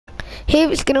Hey,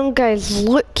 what's going on, guys?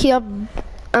 Luke here,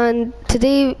 and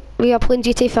today we are playing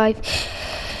GTA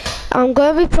 5. I'm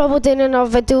going to be probably doing another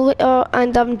video later,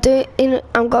 and I'm going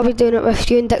to be doing it with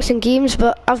you and Dixon Games,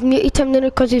 but I've muted him now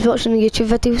because he's watching the YouTube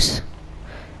videos.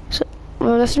 So,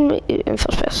 well, this is me in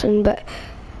first person, but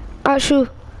actually,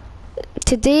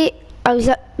 today I was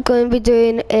going to be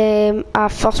doing a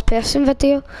first person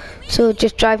video, so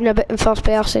just driving a bit in first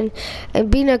person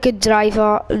and being a good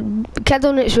driver, kid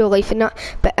on its real life and that,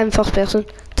 but in first person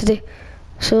today.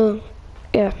 So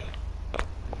yeah,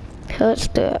 let's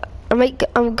do it.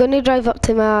 I'm going to drive up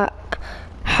to my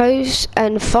house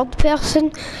in third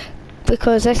person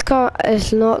because this car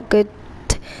is not good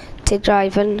to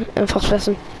drive in first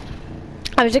person.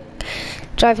 I was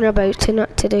driving about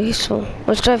today, so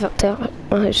let's drive up to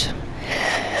my house.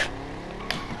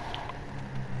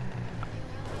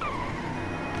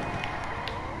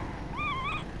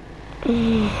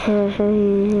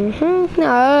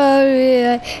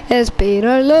 It's been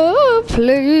a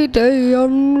lovely day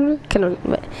on. Come on,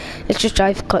 wait. Let's just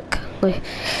drive quickly.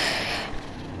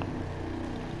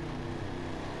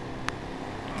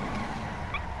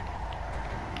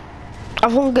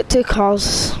 I've only got 2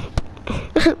 cars.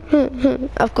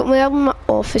 I've got my own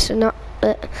office and that.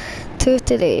 To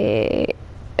today,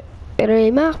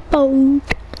 in my boat.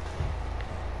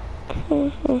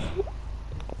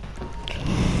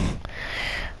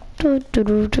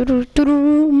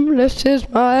 This is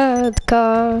my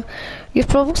car. You've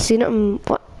probably seen it in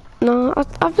what? No,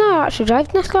 I've never actually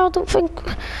driven this car. I don't think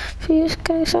for you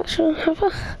guys actually have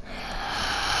it.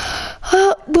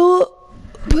 No,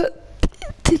 but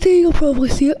today you'll probably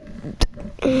see it.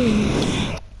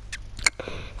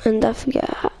 And I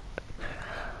forget.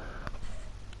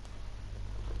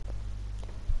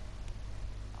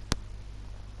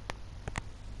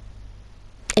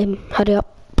 Hurry up,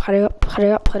 hurry up,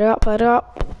 hurry up, hurry up, hurry up.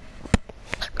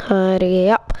 Hurry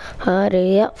up,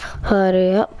 hurry up,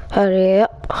 hurry up, hurry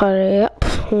up, hurry up.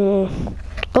 Oh,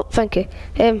 thank you.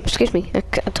 Excuse me. I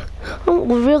don't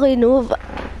really know if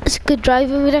it's good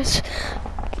driving with this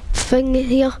thing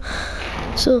here.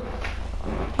 So,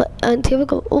 and here we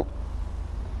go. Oh.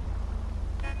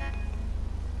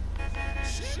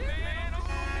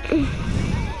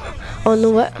 Oh no,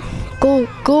 what?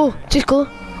 Go, just go.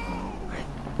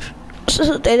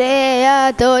 So today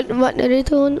I don't want to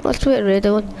read on. Let's wait read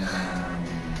on.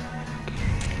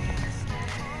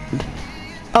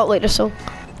 Oh, like the song.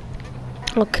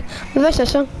 Okay, maybe that's the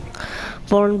song.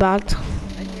 Born Bad.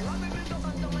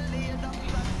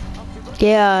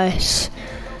 Yes.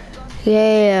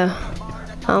 Yeah.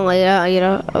 I don't like that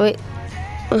either. Wait.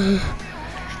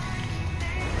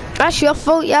 That's your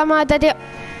fault, yeah, man, I did it.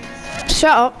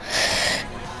 Shut up.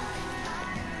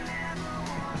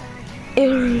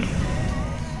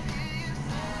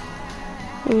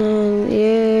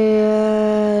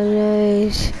 Yeah,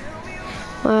 nice.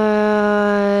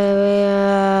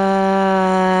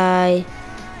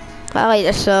 I like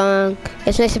the song.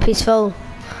 It's nice and peaceful.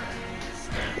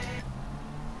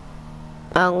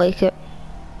 I don't like it.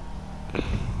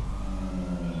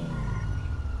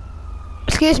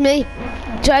 Excuse me.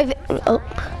 Drive it. Oh.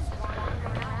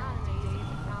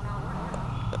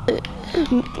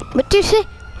 What do you say?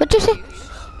 What do you say?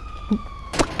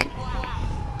 Fuck.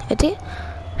 Idiot.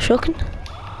 Shocking.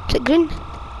 Is it green?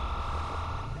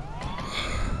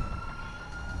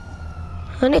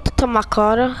 I need to turn my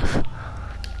car off.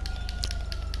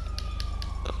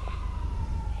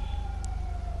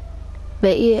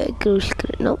 But yeah, it goes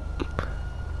green. Nope.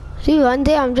 See, one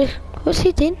day I'm just. What's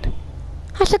he doing?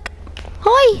 I was like,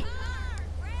 hi!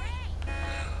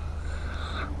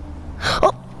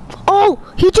 Oh,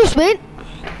 he just went.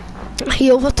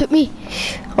 He overtook me.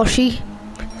 Or she.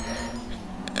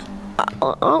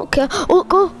 I don't care. Oh,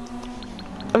 go.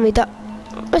 I made that.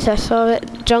 What's this? Sorry,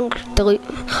 junk, delete.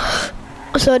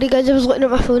 Sorry guys, I was looking at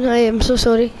my phone. I am so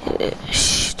sorry.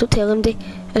 Shh, don't tell him,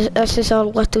 this is our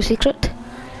little secret.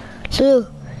 So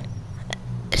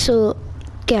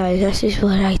guys, this is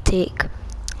where I take.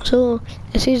 So,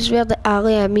 this is where the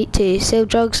alley I meet to sell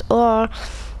drugs or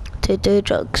to do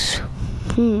drugs.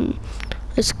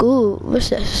 Let's go. What's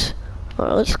this? Or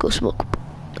let's go smoke.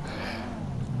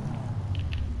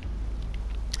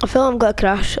 I feel I'm gonna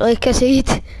crash, like I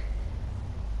said.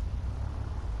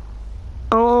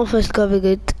 I don't know if it's gonna be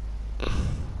good.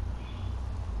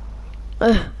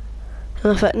 Am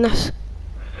I fitting this?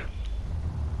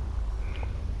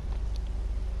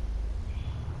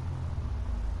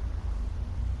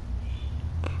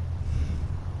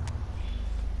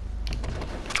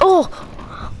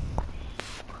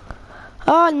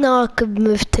 Oh no, I could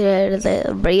move to the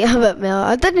right a bit more.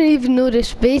 I didn't even know the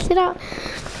space of that.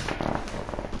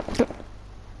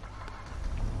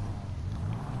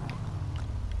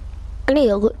 I need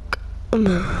to look.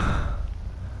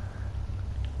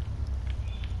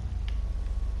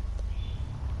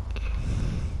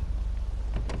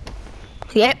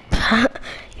 Yep,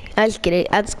 that's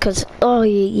great. That's because, oh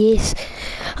yes,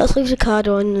 let's leave the card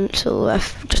on so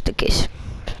if just in case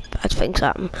bad things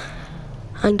happen.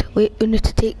 And wait, we need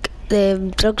to take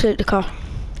the drugs out of the car.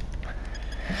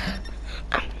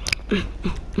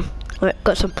 Right,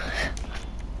 got some.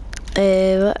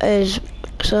 What is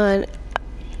so?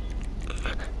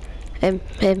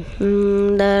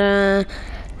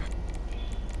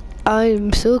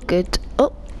 I'm so good.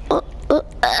 Oh.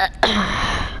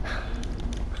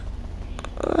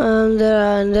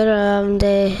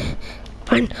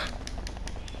 Run.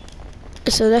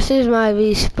 So this is my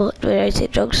wee spot where I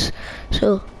take drugs.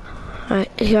 So,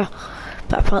 right here,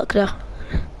 back park there.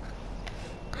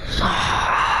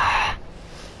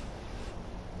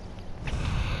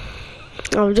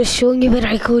 I'm just showing you where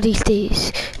I go these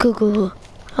days. Go.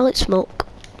 I like smoke.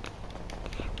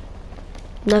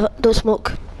 Never, don't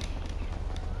smoke.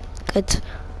 Good.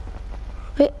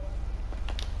 Wait.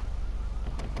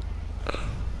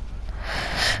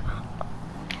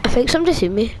 I think somebody's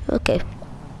seen me. Okay.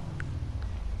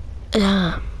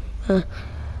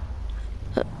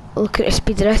 Look at the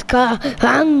speed of this car.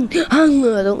 Hang,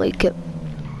 I don't like it.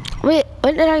 Wait,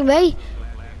 when did I buy?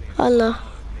 Oh no.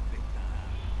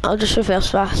 I'll just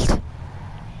reverse fast.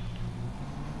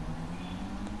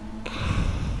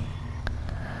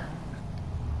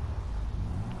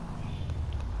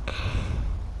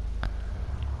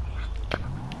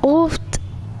 Oh,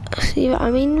 see what I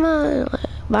mean, man?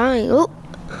 Bang, oh.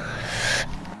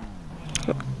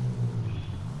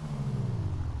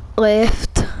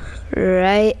 Left,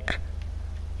 right,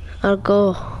 I'll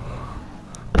go.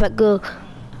 If I go,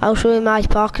 I'll show you my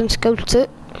parking skills too.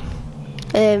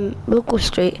 We'll go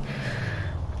straight.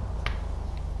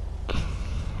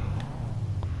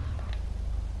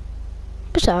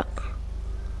 What's that?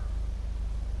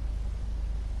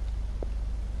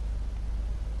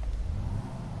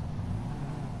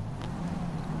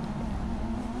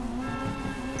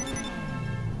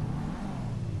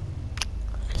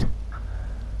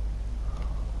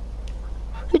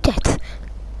 Who did?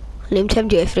 Named him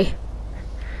Jeffrey.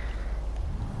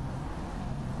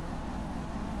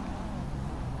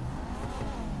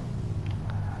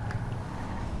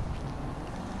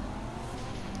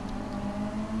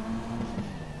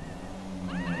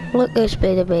 Look this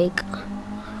bit big.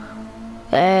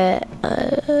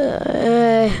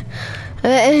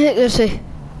 Let's see.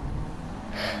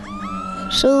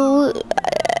 So,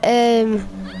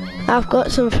 I've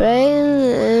got some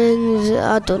friends, and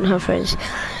I don't have friends.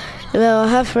 Well, I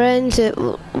have friends that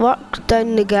work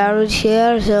down the garage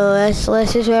here, so this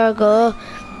is where I go.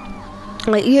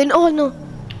 Like you, oh no.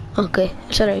 Okay,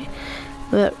 it's alright.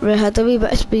 We had a wee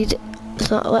bit of speed. It's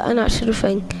not like an actual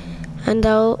thing. And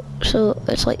so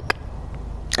it's like,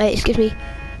 excuse me.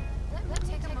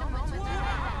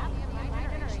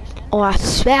 Oh, I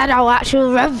swear I'll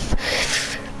actually rev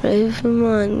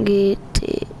man, get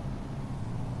it.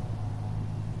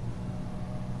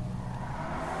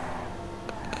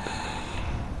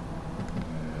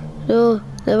 So,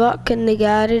 they work in the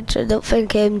garage. I don't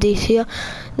think MD's here.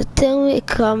 They tell me to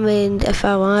come in if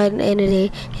I want any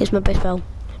day. Here's my best pal,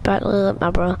 apparently like my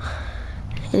brother.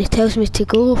 And he tells me to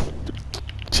go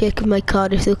check my car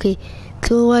is okay.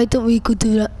 So why don't we go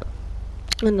do that?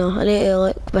 I know, I need to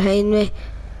look behind me.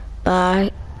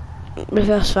 But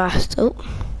reverse fast. Oh.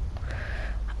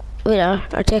 Wait there,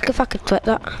 I'll check if I can fit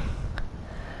that.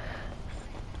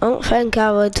 I don't think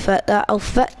I would fit that. I'll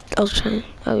try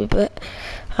a wee bit.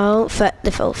 I won't fit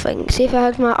the full thing. See if I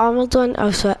had my armoured one,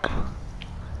 I'll fit.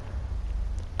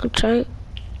 I'll try.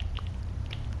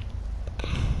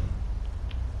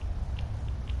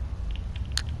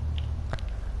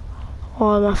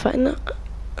 Oh, am I fitting it?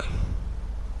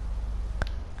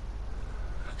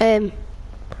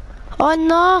 Oh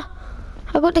no!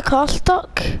 I got the car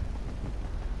stuck.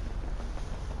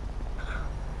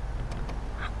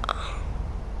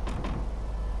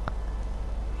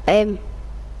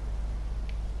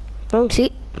 Wrong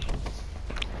seat.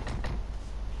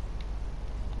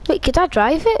 Wait, could I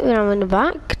drive it when I'm in the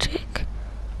back? Check.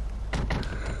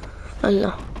 Oh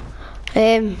no.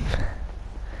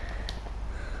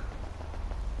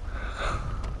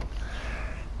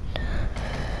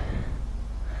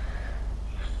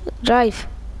 Drive.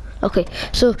 Okay,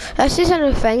 so this is a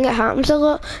new thing that happens a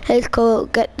lot. It's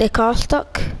called get the car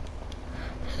stuck.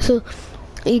 So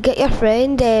you get your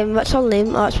friend, what's her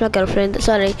name? Oh, it's my girlfriend,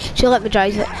 sorry. She'll let me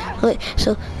drive it. Okay,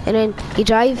 so, and then you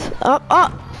drive. Oh!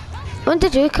 When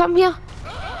did you come here?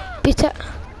 Beat it.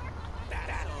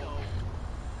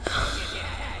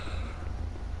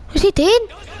 What's he doing?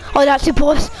 Oh, that's the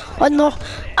boss. Oh no.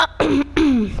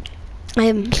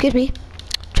 Excuse me.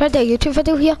 Tried a YouTube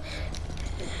video here.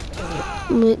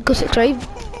 Go subscribe.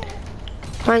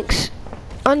 Thanks.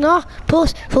 Oh no,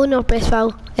 post. Phone or best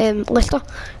file. Lister.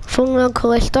 Phone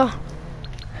Uncle Lister.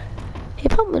 He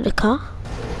put me in the car.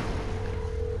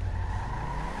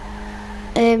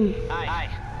 Hi.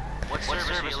 What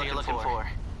service are you looking for?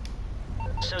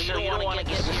 So you don't want to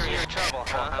get in serious trouble,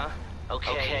 huh?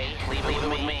 Okay, leave it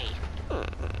with me.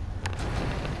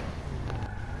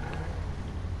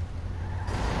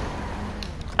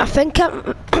 I think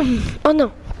I'm... oh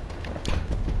no.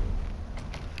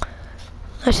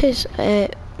 This is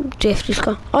Jeffrey's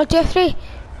car. Oh, Jeffrey!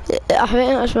 I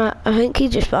think he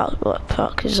just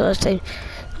parked his last time.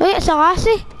 Wait, it's a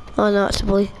lassie? Oh no, it's a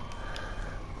boy.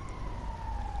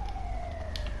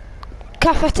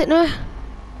 Can't fit it now.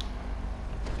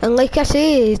 And like I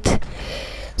said,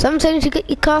 sometimes you get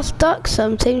your car stuck,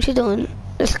 sometimes you don't.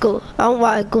 Let's go. I don't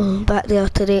want to go back there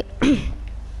today. And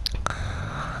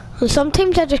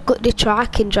sometimes I just go to the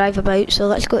track and drive about, so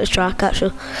let's go to the track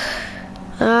actually.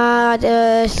 I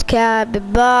just can't be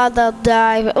bothered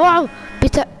driving. Wow!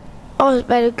 Beat it. Oh, it's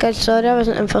very good. Sorry, I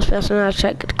wasn't in first person. I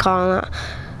checked the car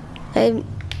and that.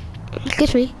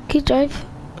 Excuse me, can you drive?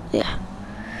 Yeah.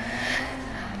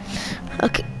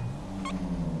 Okay.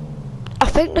 I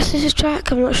think this is a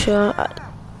track, I'm not sure.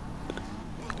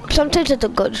 Sometimes I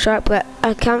don't go to the track, but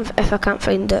I can't if I can't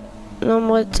find it.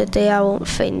 Normally today I won't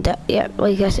find it. Yeah,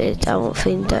 like I said, I won't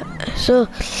find it. So,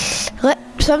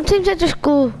 sometimes I just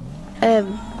go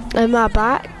in my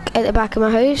at the back of my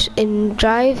house and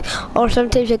drive, or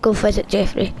sometimes I go visit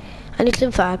Jeffrey. I need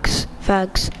some fags.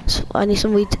 So I need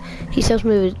some weed. He sells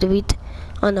me the weed.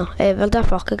 Oh no, will that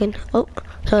fuck again? Oh,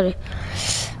 sorry.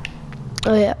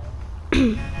 Oh yeah.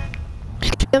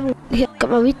 Here, got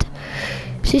my weed.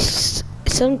 See,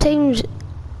 sometimes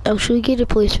I'll show you the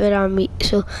place where I meet.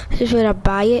 So this is where I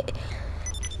buy it,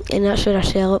 and that's where I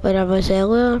sell it, where I was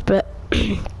earlier. But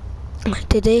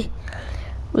today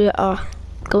we are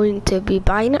going to be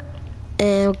buying it,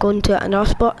 and we're going to another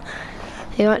spot.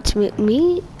 They want to meet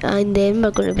me, and then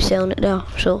we're going to be selling it there.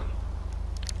 So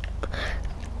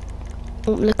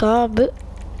open the car boot.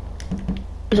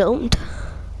 Is it opened?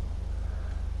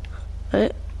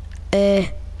 Right.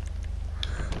 Hit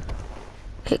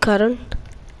car on.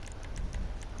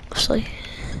 Obviously.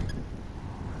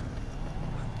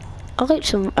 I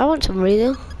want some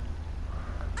radio.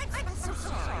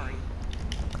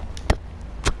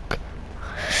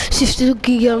 See if they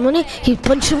give your money, you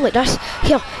punch him like this.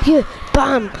 Here, you,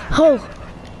 bam, oh.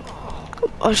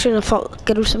 I shouldn't have fought,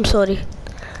 girls, I'm sorry.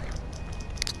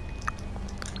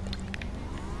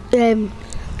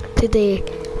 Today,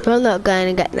 we're not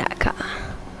going to get that car.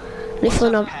 They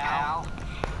phone up.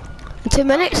 In 2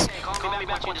 minutes?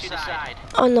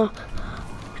 Oh no.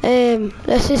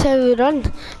 This is how we run.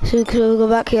 So we'll go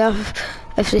back here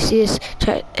if they see us.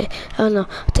 Try. Oh no.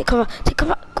 Take cover. Take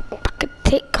cover.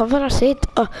 Take cover. I said.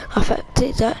 Oh,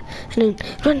 take that and then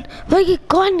run. Where are you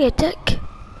going, you dick?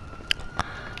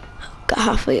 Got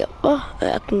halfway up. Oh,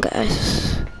 I can get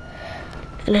this.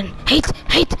 And then hide.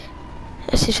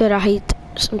 This is where I hide.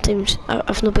 Sometimes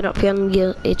I've not been up here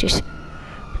in ages.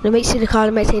 They might see the car,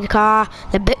 they might see the car,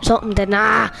 the bit's opened, and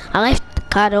nah, I left the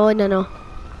car on, I know.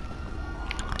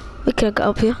 We can get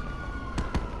up here.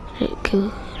 Right,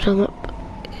 cool, jump up.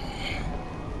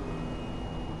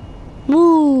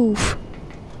 Move!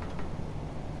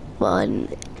 One,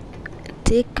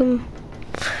 take him.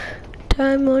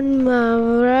 Time on my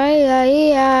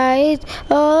right,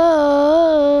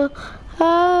 oh,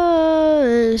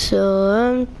 so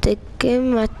I'm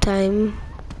taking my time.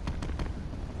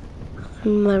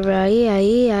 My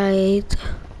right.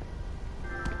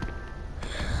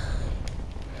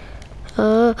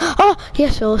 Oh,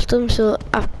 yes, awesome. So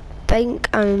I think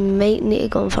I might need to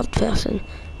go in third person.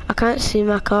 I can't see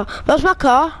my car. Where's my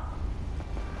car?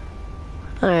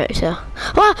 Alright, so.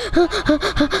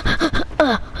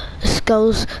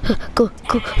 Skulls. Go.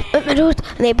 Up my road.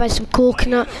 I need to buy some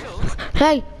coconut.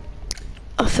 Hey!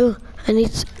 I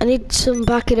need some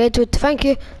back of Redwood. Thank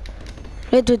you.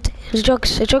 Redwood. There's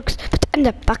drugs. But in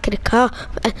the back of the car.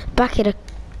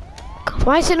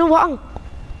 Why is it not working?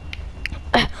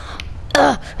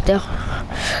 There.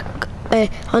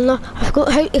 Oh no, I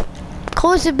forgot how to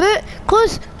close the boot.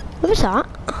 Close. What was that?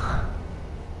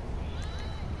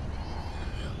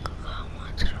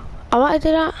 I want to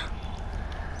do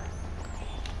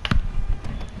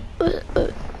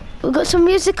that. We got some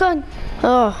music on.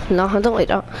 Oh no, I don't like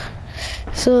that.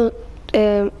 So,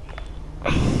 you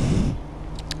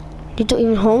don't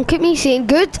even honk at me saying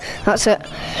good. That's it.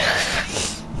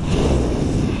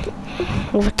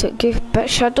 Overtook you,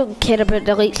 bitch. I don't care about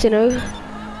the lights now.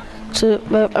 So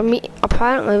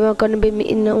apparently we're going to be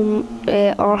meeting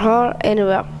or her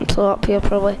anywhere. So up here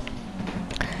probably.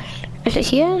 Is it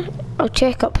here? I'll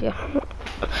check up here.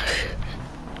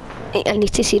 I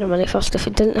need to see the money first. If he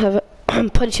didn't have it, I'm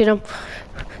punching him.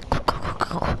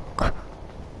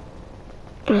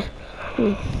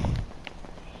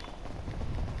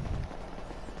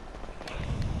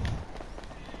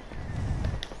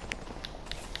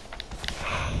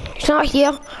 He's not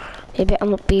here. Maybe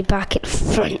I'll be back at the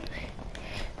front.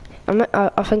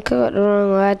 I think I got the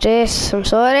wrong address. I'm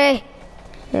sorry.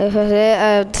 If I say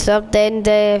I've subbed in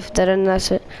if they're in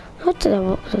this. What did I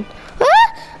walk in?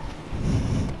 Ah!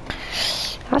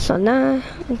 That's not nice.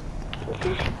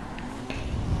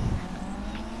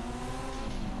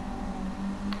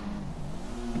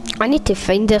 I need to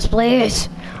find this place.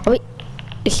 Oh wait,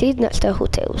 they said next to a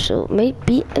hotel, so it might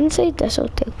be inside this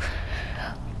hotel.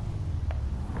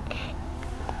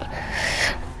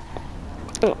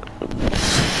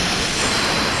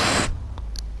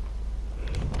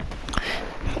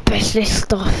 Business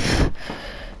stuff.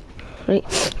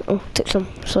 Right. Oh, took some.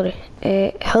 Sorry.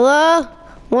 Hello?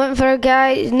 Waiting for a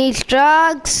guy who needs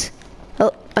drugs.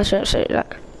 Oh, I should have said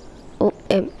that. Oh,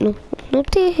 no.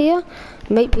 Nobody here.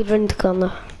 Might be round the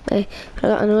corner. I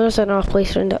know there's another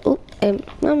place around it. Oh,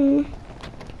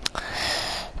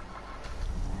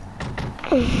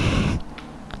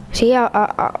 see,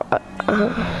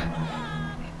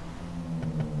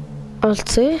 there's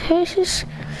two houses.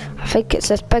 I think it's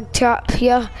this big chap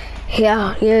here.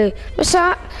 Here, yeah. What's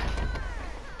that?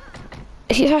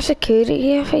 Is he have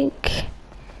security, I think?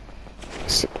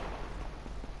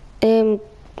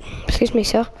 Excuse me,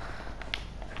 sir.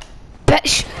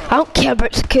 Bitch, I don't care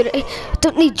about security. I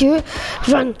don't need you.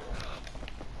 Run.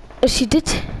 Yes, you did.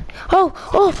 Oh,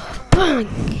 bang.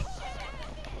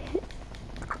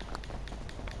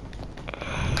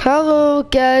 Hello,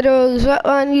 girls. What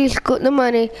one you's got the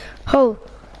money? I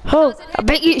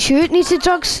bet you shoot needs the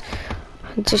drugs.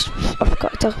 I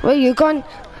forgot to. Where you gone?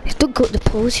 Don't go to the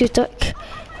police, you dick.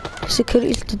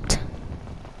 Security's dead.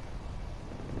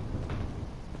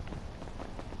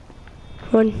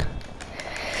 Run.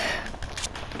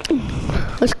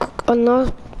 Let's go. Oh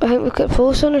no, I think we've got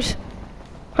police on us.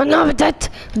 Oh no, we did.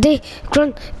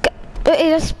 Run. Get out of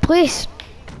this place.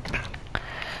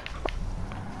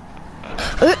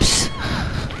 Oops.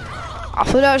 I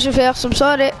thought that was reverse, I'm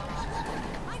sorry.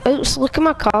 Oops, look at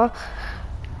my car.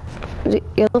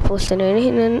 You're not posting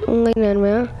anything online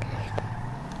anywhere.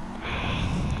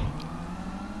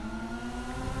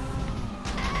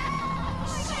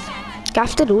 Get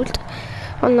off the road.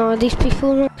 Oh no, these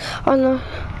people. Oh no.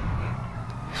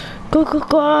 Go.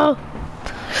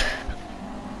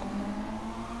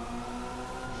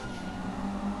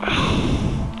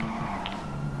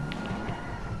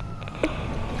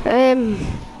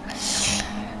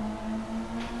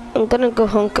 I'm gonna go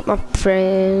home with my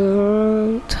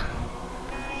friend.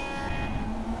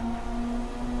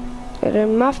 You're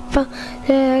in my phone,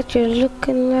 that you're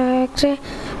looking like that.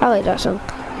 I like that song.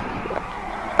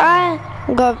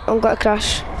 I'm gonna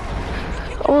crash.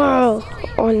 Oh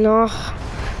no. I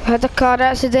had a car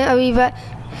accident a wee bit.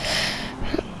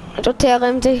 Don't tell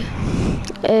him to.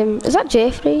 Is that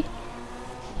Jeffrey?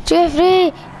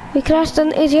 Jeffrey! We crashed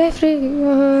into Jeffrey.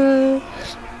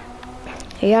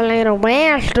 You little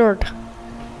bastard.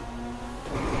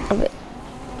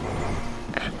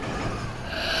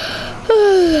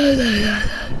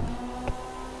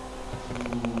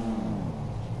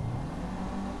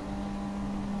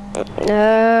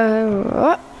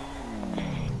 What?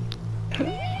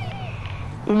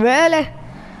 Really?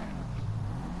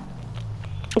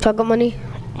 If I got money,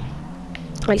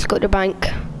 let's go to the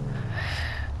bank.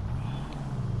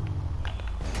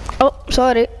 Oh,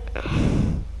 sorry.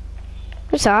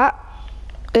 What's that?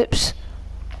 Oops.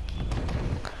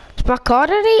 Is my card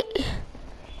alright?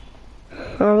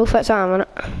 Oh, we'll fix that in a minute.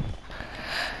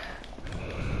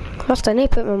 First I need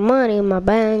to put my money in my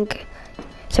bank.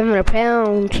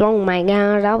 £700. Oh my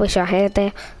god, I wish I had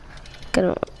that.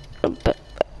 Gonna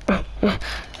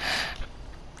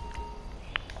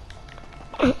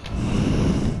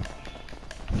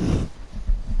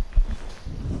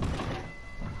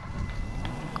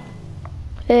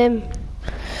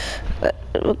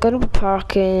we're gonna be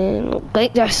parking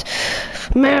like this.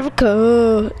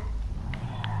 America.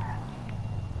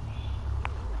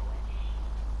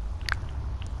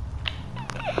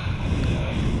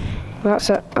 That's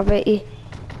it, I bet you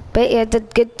I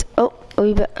did good. Oh, a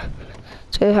wee bit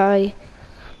too high.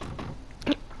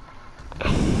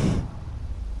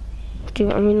 Do you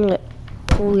know what I mean? Like,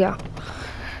 pull ya.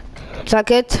 Is that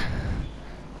good?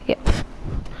 Yep.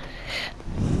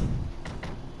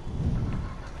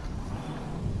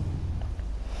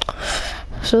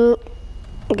 So,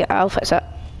 yeah, I'll fix it.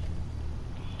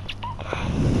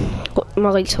 My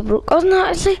lights are broke. Oh, no,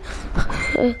 actually.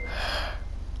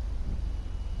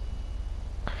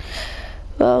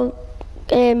 Well,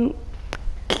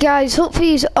 guys,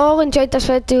 hopefully you all enjoyed this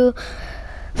video.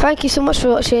 Thank you so much for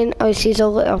watching. I'll see you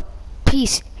all later.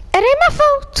 Peace. It ain't my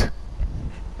fault.